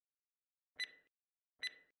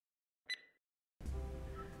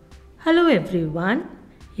Hello everyone,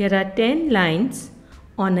 here are 10 lines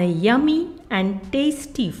on a yummy and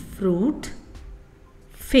tasty fruit,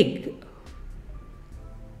 fig.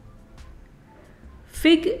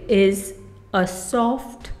 Fig is a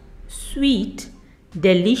soft, sweet,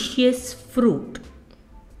 delicious fruit.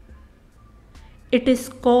 It is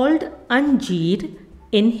called anjeer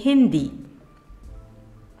in Hindi.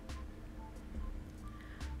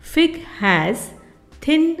 Fig has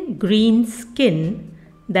thin green skin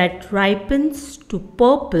that ripens to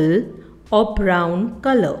purple or brown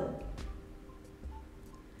color.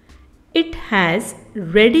 It has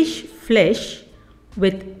reddish flesh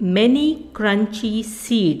with many crunchy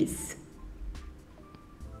seeds.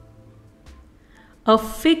 A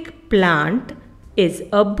fig plant is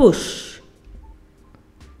a bush.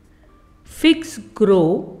 Figs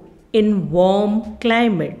grow in warm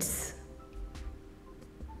climates.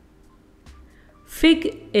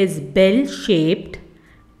 Fig is bell-shaped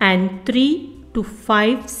and 3 to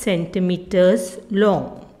 5 centimeters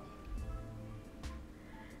long.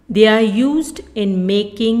 They are used in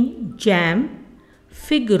making jam,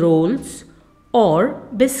 fig rolls or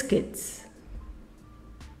biscuits.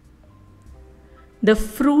 The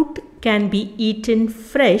fruit can be eaten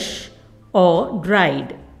fresh or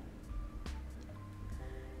dried.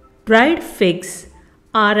 Dried figs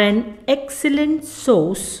are an excellent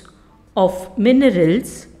source of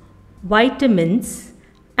minerals, vitamins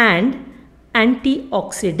and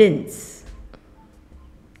antioxidants.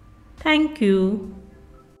 Thank you.